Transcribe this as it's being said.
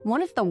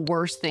One of the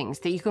worst things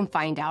that you can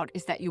find out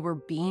is that you were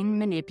being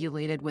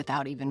manipulated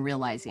without even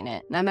realizing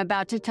it. And I'm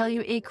about to tell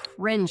you a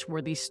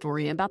cringe-worthy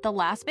story about the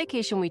last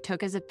vacation we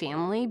took as a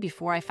family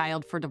before I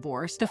filed for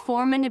divorce. The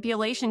 4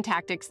 manipulation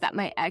tactics that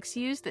my ex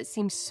used that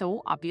seem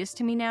so obvious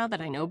to me now that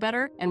I know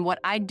better, and what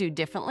I'd do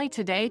differently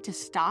today to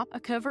stop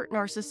a covert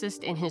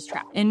narcissist in his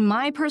trap. In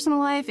my personal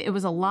life, it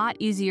was a lot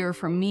easier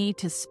for me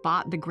to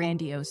spot the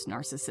grandiose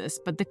narcissists,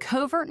 but the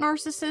covert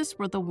narcissists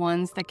were the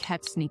ones that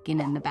kept sneaking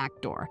in the back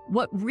door.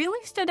 What really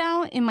stood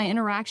out in my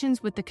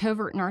interactions with the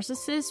covert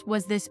narcissist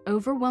was this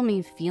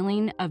overwhelming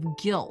feeling of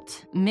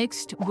guilt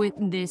mixed with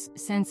this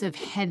sense of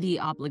heavy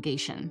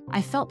obligation.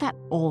 I felt that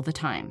all the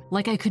time,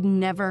 like I could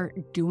never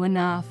do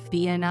enough,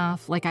 be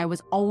enough, like I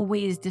was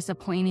always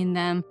disappointing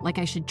them, like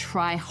I should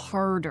try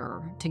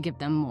harder to give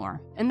them more.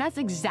 And that's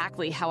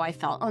exactly how I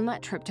felt on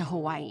that trip to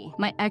Hawaii.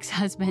 My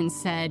ex-husband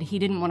said he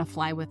didn't want to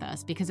fly with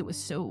us because it was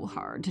so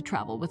hard to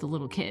travel with a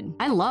little kid.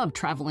 I loved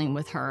traveling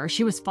with her.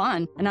 She was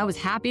fun, and I was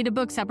happy to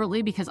book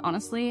separately because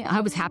honestly, I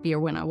was happier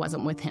when I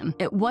wasn't with him.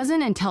 It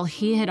wasn't until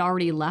he had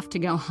already left to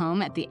go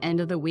home at the end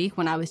of the week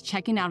when I was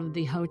checking out of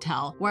the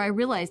hotel where I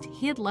realized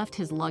he had left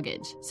his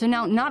luggage. So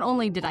now not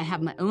only did I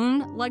have my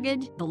own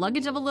luggage, the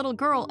luggage of a little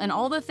girl, and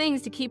all the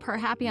things to keep her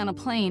happy on a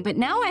plane, but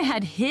now I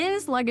had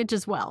his luggage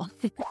as well.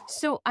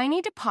 So I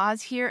need to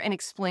pause here and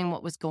explain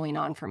what was going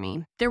on for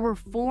me. There were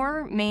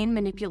 4 main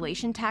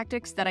manipulation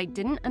tactics that I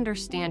didn't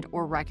understand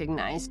or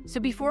recognize. So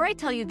before I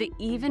tell you the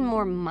even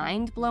more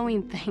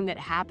mind-blowing thing that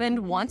happened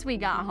once we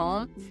got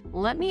home,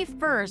 let me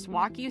first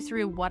walk you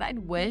through what I'd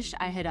wish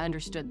I had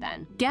understood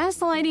then.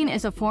 Gaslighting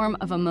is a form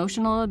of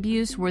emotional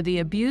abuse where the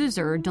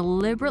abuser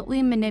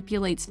deliberately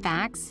manipulates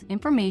facts,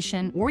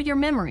 information, or your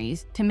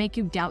memories to make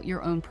you doubt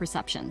your own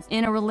perceptions.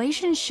 In a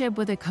relationship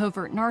with a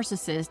covert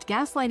narcissist,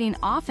 gaslighting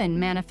often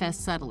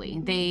manifests subtly.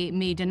 They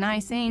may deny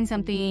saying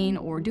something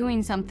or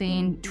doing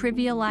something,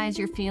 trivialize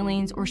your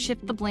feelings, or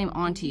shift the blame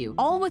onto you,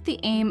 all with the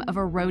aim of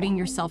eroding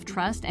your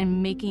self-trust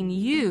and making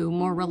you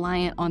more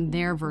reliant on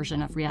their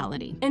version of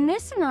reality. In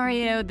this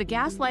scenario, the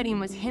gaslighting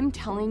was him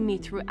telling me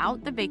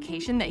throughout the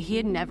vacation that he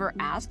had never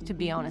asked to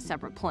be on a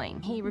separate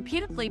plane. He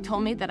repeatedly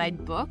told me that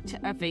I'd booked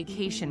a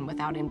vacation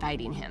without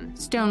inviting him.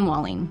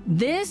 Stonewalling.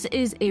 This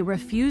is a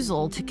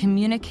refusal to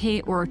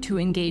communicate or to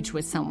engage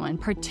with someone,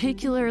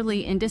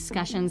 particularly in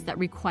discussions that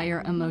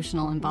require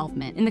emotional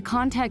involvement. In the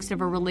context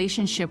of a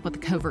relationship with a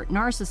covert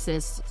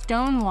narcissist,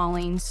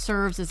 stonewalling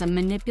serves as a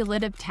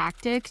manipulative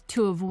tactic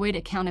to avoid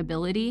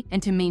accountability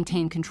and to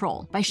maintain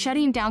control. By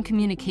shutting down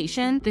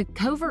communication, the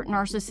covert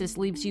narcissist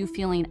leaves you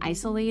feeling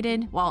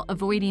isolated while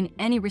avoiding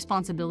any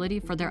responsibility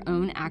for their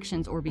own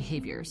actions or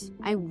behaviors.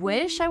 I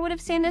wish I would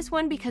have seen this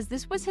one because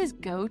this was his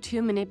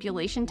go-to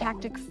manipulation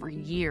tactic for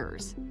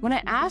years. When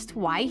I asked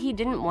why he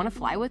didn't want to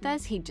fly with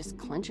us, he'd just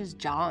clench his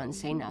jaw and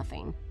say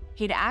nothing.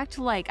 He'd act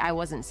like I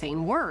wasn't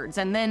saying words,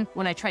 and then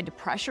when I tried to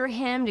pressure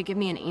him to give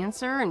me an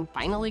answer and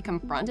finally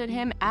confronted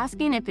him,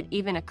 asking if it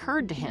even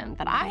occurred to him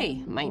that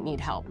I might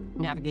need help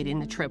navigating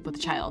the trip with a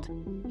child,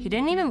 he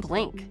didn't even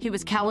blink. He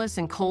was callous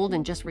and cold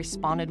and just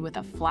responded with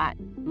a flat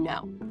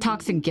no.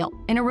 Toxic guilt.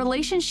 In a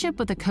relationship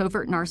with a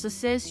covert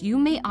narcissist, you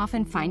may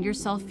often find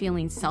yourself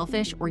feeling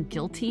selfish or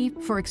guilty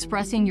for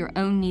expressing your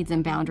own needs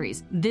and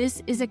boundaries.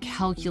 This is a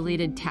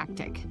calculated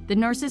tactic. The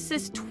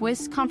narcissist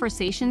twists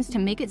conversations to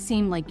make it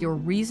seem like your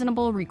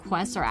reasonable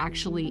requests are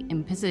actually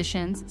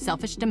impositions,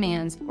 selfish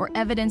demands, or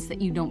evidence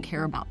that you don't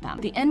care about them.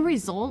 The end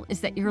result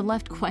is that you're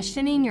left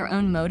questioning your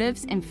own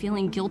motives and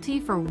feeling guilty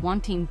for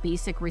wanting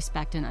basic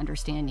respect and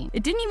understanding.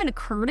 It didn't even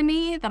occur to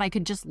me that I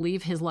could just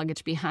leave his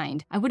luggage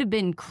behind. I would have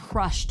been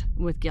crushed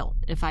with guilt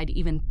if I'd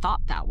even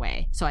thought that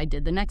way. So I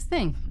did the next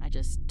thing. I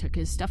just took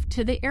his stuff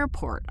to the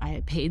airport.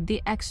 I paid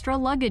the extra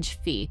luggage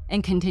fee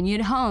and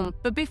continued home.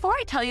 But before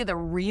I tell you the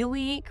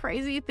really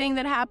crazy thing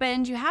that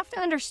happened, you have to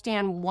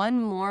understand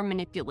one more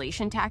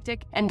manipulation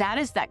tactic, and that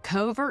is that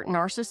covert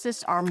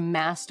narcissists are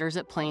masters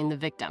at playing the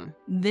victim.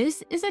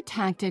 This is a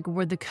tactic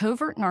where the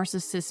covert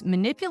narcissist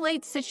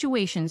manipulates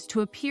situations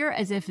to appear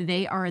as if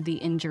they are the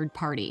injured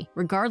party,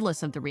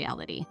 regardless of the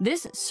reality.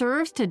 This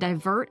serves to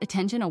divert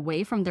attention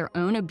away from their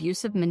own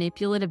abusive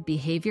manipulative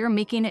behavior,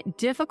 making it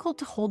difficult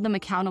to hold them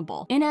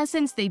accountable. In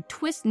essence, they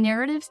twist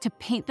narratives to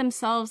paint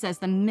themselves as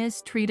the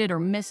mistreated or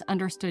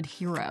misunderstood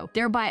hero,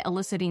 thereby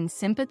eliciting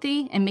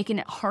sympathy and making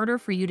it harder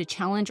for you to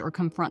challenge or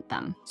confront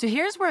them. So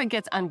here's where it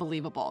gets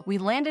unbelievable. We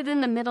landed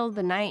in the middle of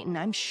the night and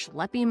I'm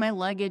schlepping my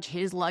luggage,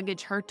 his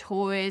luggage, her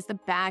toys, the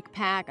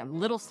backpack, a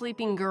little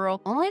sleeping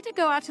girl, only to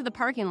go out to the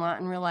parking lot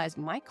and realize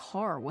my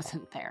car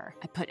wasn't there.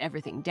 I put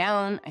everything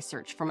down, I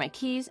searched for my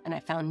keys, and I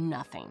found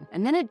nothing.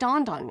 And then it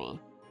dawned on me.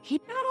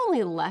 He'd not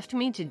only left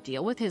me to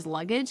deal with his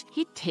luggage,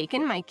 he'd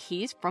taken my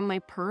keys from my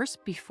purse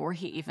before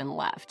he even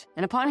left.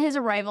 And upon his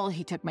arrival,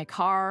 he took my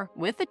car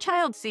with the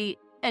child seat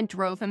and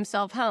drove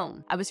himself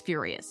home. I was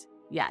furious.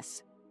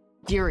 Yes,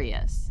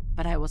 furious. But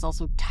but I was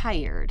also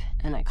tired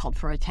and I called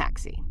for a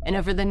taxi. And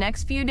over the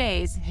next few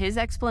days, his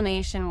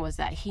explanation was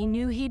that he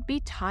knew he'd be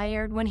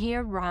tired when he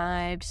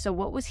arrived, so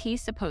what was he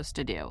supposed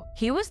to do?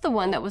 He was the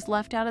one that was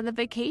left out of the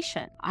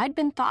vacation. I'd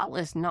been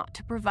thoughtless not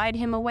to provide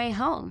him a way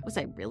home. Was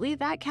I really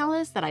that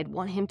callous that I'd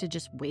want him to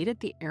just wait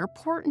at the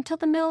airport until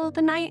the middle of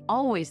the night?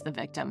 Always the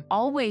victim,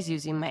 always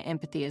using my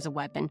empathy as a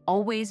weapon,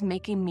 always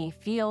making me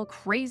feel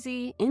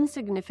crazy,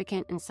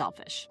 insignificant, and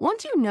selfish.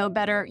 Once you know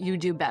better, you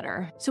do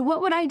better. So what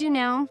would I do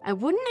now? I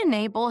wouldn't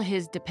enable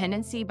his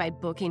dependency by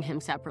booking him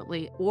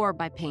separately or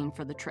by paying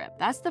for the trip.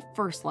 That's the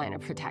first line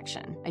of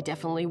protection. I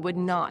definitely would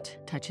not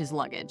touch his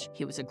luggage.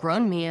 He was a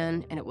grown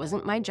man, and it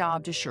wasn't my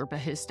job to Sherpa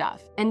his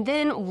stuff. And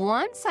then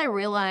once I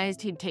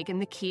realized he'd taken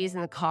the keys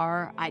in the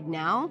car, I'd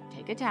now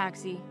take a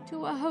taxi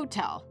to a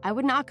hotel. I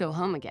would not go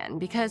home again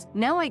because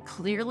now I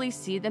clearly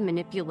see the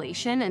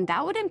manipulation, and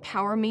that would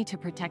empower me to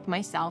protect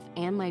myself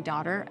and my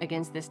daughter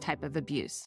against this type of abuse.